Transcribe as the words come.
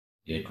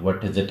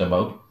What is it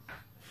about?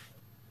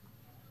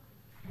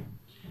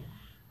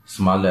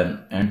 Small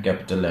n and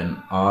capital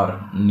N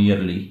are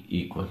nearly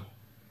equal.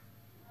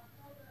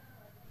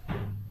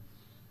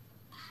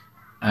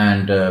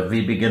 And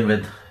we begin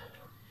with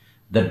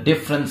the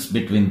difference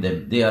between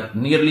them. They are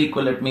nearly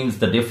equal. It means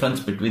the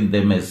difference between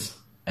them is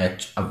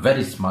h, a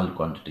very small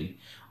quantity.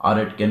 Or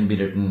it can be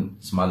written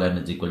small n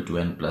is equal to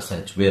n plus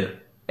h, where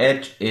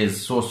h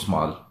is so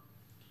small.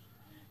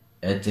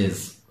 H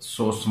is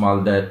so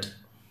small that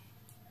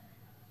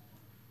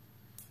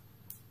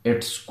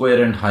its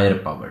square and higher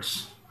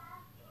powers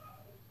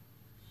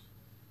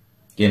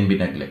can be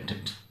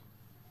neglected.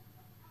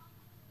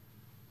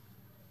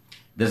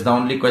 This is the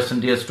only question,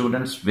 dear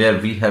students, where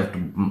we have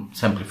to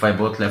simplify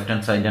both left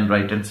hand side and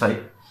right hand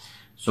side.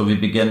 So we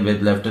begin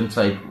with left hand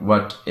side.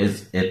 What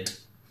is it?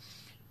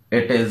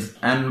 It is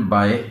n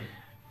by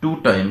 2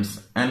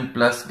 times n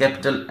plus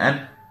capital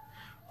N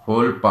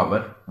whole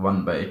power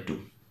 1 by 2.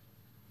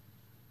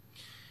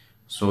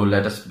 So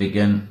let us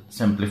begin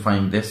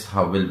simplifying this.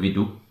 How will we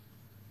do?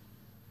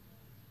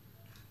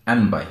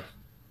 N by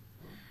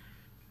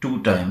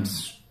 2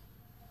 times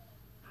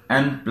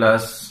n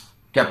plus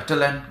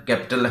capital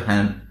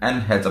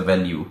N has a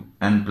value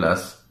n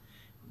plus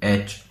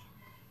h.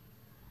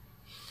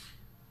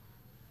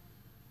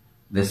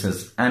 This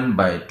is n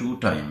by 2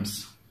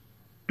 times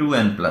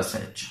 2n plus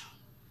h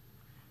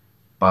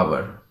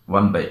power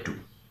 1 by 2.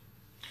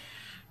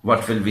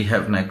 What will we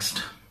have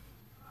next?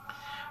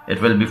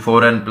 It will be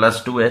 4n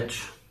plus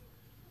 2h,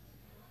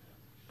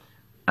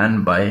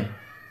 n by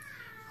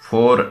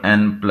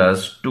 4n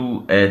plus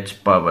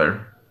 2h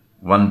power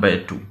 1 by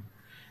 2.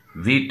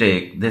 We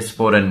take this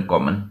 4n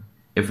common.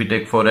 If we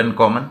take 4n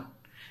common,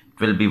 it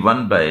will be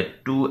 1 by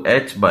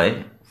 2h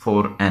by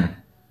 4n.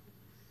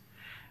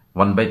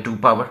 1 by 2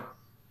 power.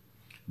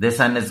 This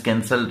n is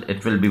cancelled.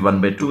 It will be 1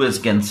 by 2 is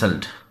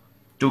cancelled.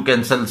 2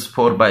 cancels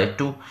 4 by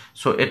 2.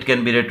 So it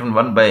can be written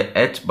 1 by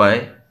h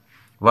by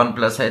 1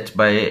 plus h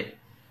by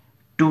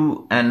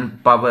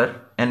 2n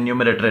power, and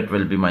numerator it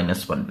will be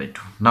minus 1 by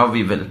 2. Now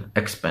we will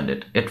expand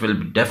it. It will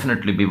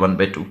definitely be 1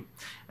 by 2.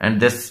 And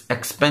this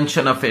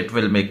expansion of it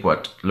will make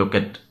what? Look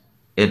at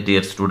it,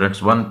 dear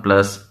students. 1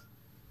 plus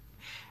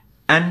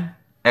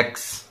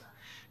nx.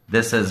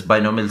 This is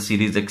binomial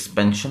series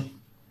expansion.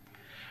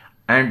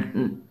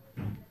 And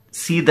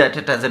see that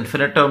it has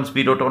infinite terms.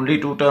 We wrote only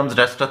 2 terms.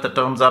 Rest of the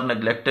terms are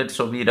neglected.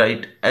 So we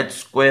write h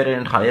square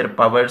and higher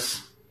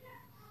powers.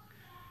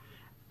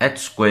 H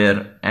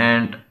square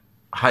and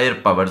higher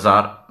powers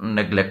are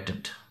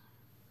neglected.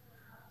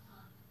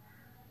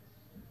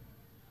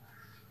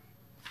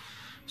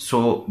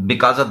 So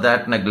because of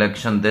that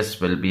neglection, this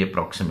will be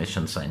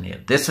approximation sign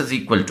here. This is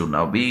equal to,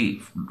 now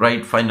we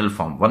write final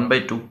form, 1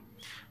 by 2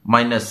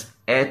 minus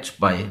h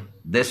by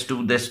this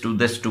 2, this 2,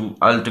 this 2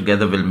 all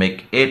together will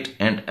make 8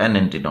 and n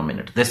in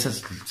denominator. This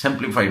is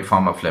simplified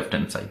form of left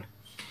hand side.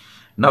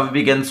 Now we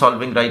begin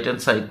solving right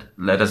hand side.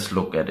 Let us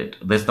look at it.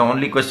 This is the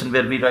only question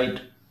where we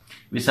write.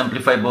 We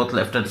simplify both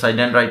left hand side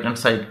and right hand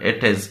side.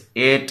 It is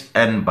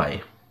 8n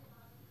by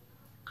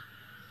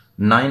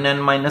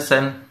 9n minus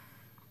n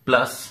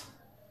plus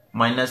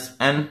minus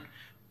n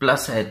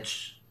plus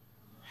h,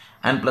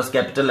 n plus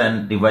capital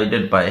N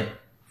divided by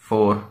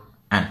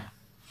 4n.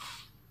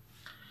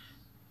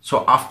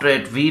 So after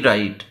it we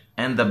write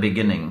in the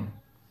beginning,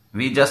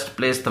 we just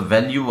place the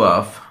value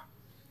of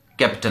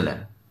capital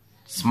N,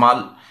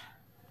 small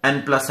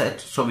n plus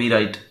h. So we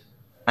write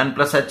n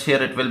plus h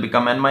here, it will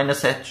become n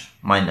minus h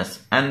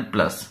minus n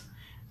plus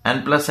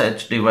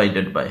h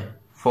divided by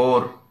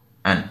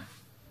 4n.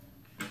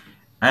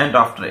 And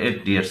after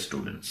it, dear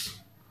students,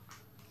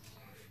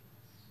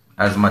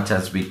 as much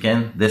as we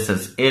can, this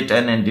is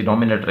 8n in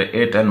denominator,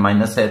 8n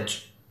minus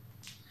h.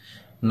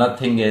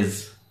 Nothing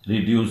is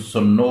reduced,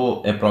 so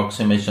no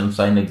approximation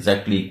sign,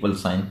 exactly equal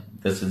sign.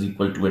 This is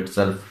equal to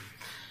itself.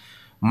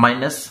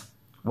 Minus,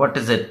 what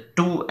is it?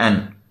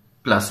 2n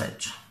plus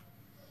h.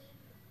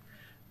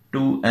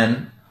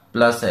 2n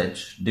plus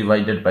h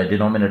divided by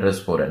denominator is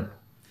 4n.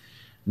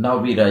 Now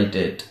we write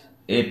it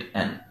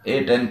 8n.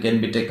 8n can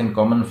be taken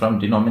common from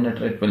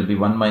denominator. It will be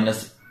 1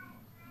 minus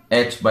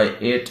h by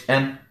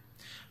 8n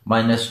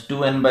minus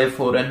 2n by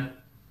 4n.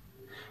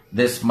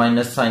 This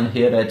minus sign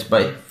here, h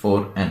by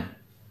 4n.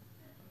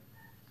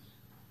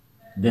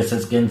 This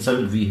is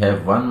cancelled. We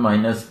have 1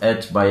 minus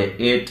h by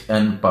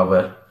 8n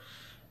power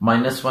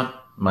minus 1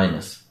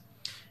 minus.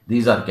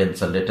 These are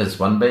cancelled. It is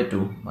 1 by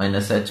 2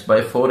 minus h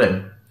by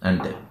 4n. And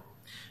then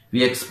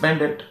we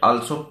expand it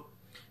also.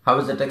 How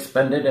is it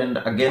expanded? And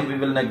again we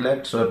will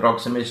neglect. So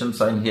approximation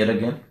sign here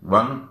again.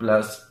 1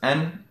 plus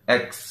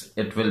nx.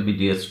 It will be,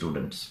 dear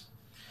students.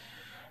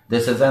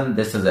 This is n,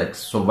 this is x.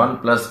 So 1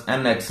 plus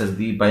nx is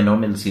the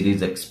binomial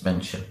series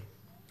expansion.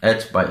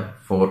 H by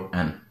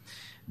 4n.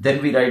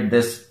 Then we write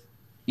this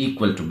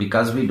equal to,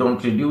 because we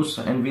don't reduce,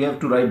 and we have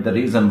to write the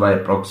reason why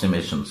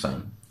approximation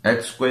sign.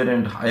 H square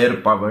and higher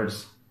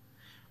powers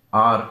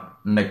are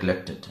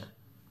neglected.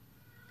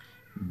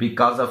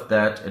 Because of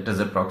that, it is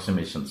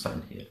approximation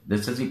sign here.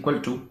 This is equal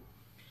to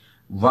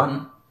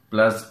 1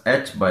 plus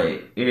h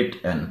by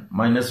 8n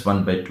minus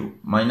 1 by 2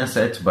 minus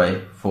h by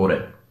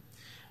 4n.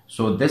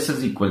 So this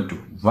is equal to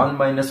 1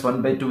 minus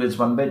 1 by 2 is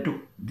 1 by 2.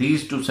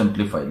 These two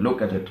simplify.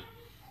 Look at it.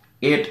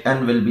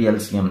 8n will be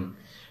LCM.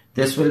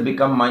 This will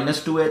become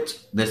minus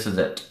 2h. This is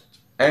it.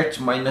 H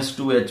minus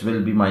 2h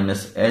will be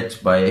minus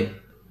h by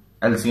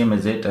LCM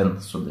is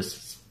 8n. So this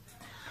is.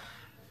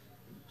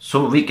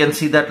 So we can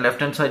see that left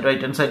hand side, right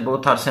hand side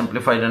both are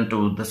simplified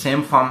into the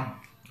same form,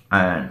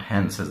 and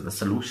hence is the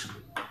solution.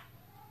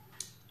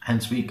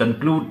 Hence we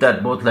conclude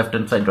that both left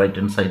hand side, right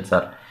hand sides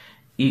are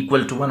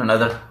equal to one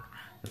another.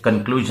 The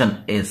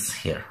conclusion is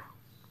here.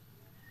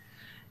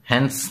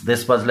 Hence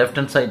this was left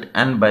hand side,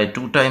 n by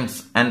 2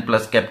 times n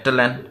plus capital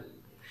N,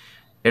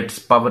 its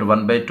power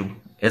 1 by 2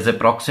 is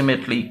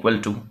approximately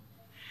equal to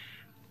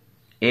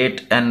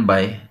 8n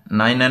by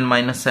 9n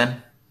minus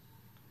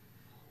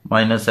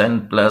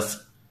n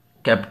plus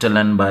capital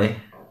N by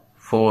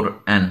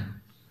 4n.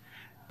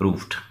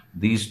 Proved.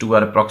 These two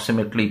are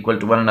approximately equal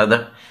to one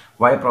another.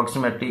 Why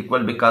approximately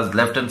equal? Because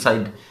left hand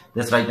side,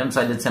 this right hand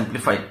side is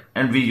simplified,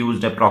 and we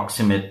used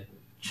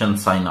approximation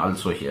sign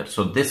also here.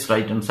 So this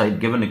right hand side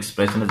given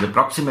expression is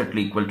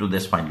approximately equal to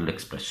this final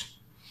expression.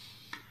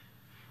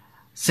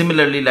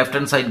 Similarly, left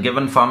hand side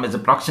given form is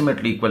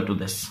approximately equal to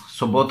this.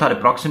 So both are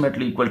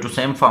approximately equal to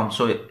same form,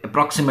 so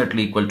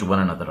approximately equal to one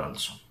another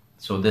also.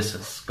 So this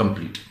is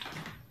completed.